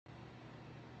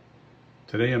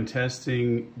Today I'm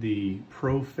testing the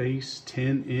Proface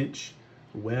 10-inch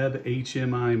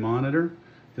WebHMI monitor.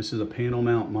 This is a panel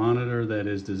mount monitor that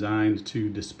is designed to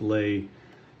display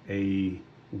a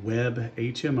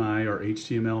WebHMI or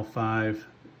HTML5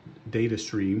 data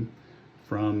stream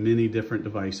from many different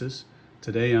devices.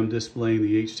 Today I'm displaying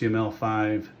the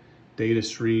HTML5 data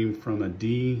stream from a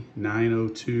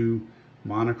D900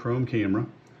 monochrome camera,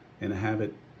 and I have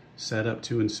it set up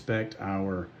to inspect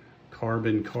our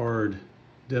carbon card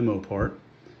demo part,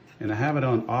 and I have it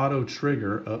on auto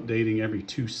trigger, updating every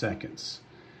 2 seconds.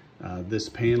 This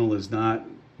panel is not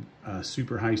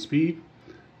super high speed,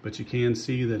 but you can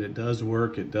see that it does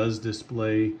work. It does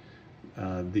display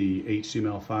the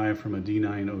HTML5 from a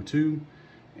D902,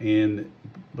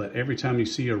 but every time you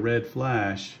see a red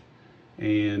flash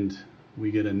and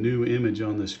we get a new image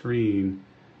on the screen,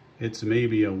 it's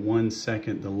maybe a 1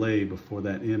 second delay before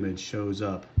that image shows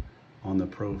up on the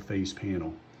Proface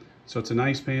panel. So it's a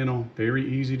nice panel, very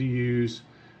easy to use,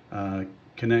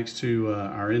 connects to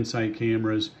our Insight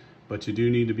cameras, but you do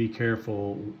need to be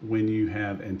careful when you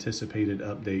have anticipated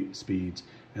update speeds.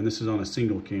 And this is on a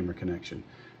single camera connection.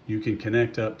 You can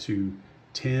connect up to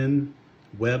 10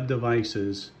 web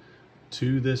devices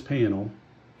to this panel,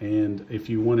 and if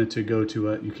you wanted to go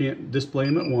to you can't display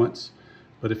them at once,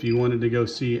 but if you wanted to go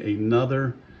see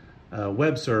another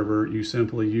web server, you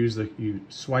simply you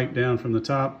swipe down from the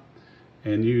top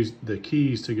and use the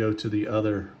keys to go to the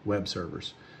other web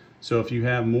servers. So if you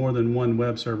have more than one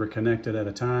web server connected at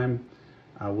a time,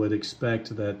 I would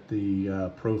expect that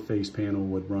the Proface panel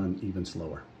would run even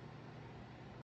slower.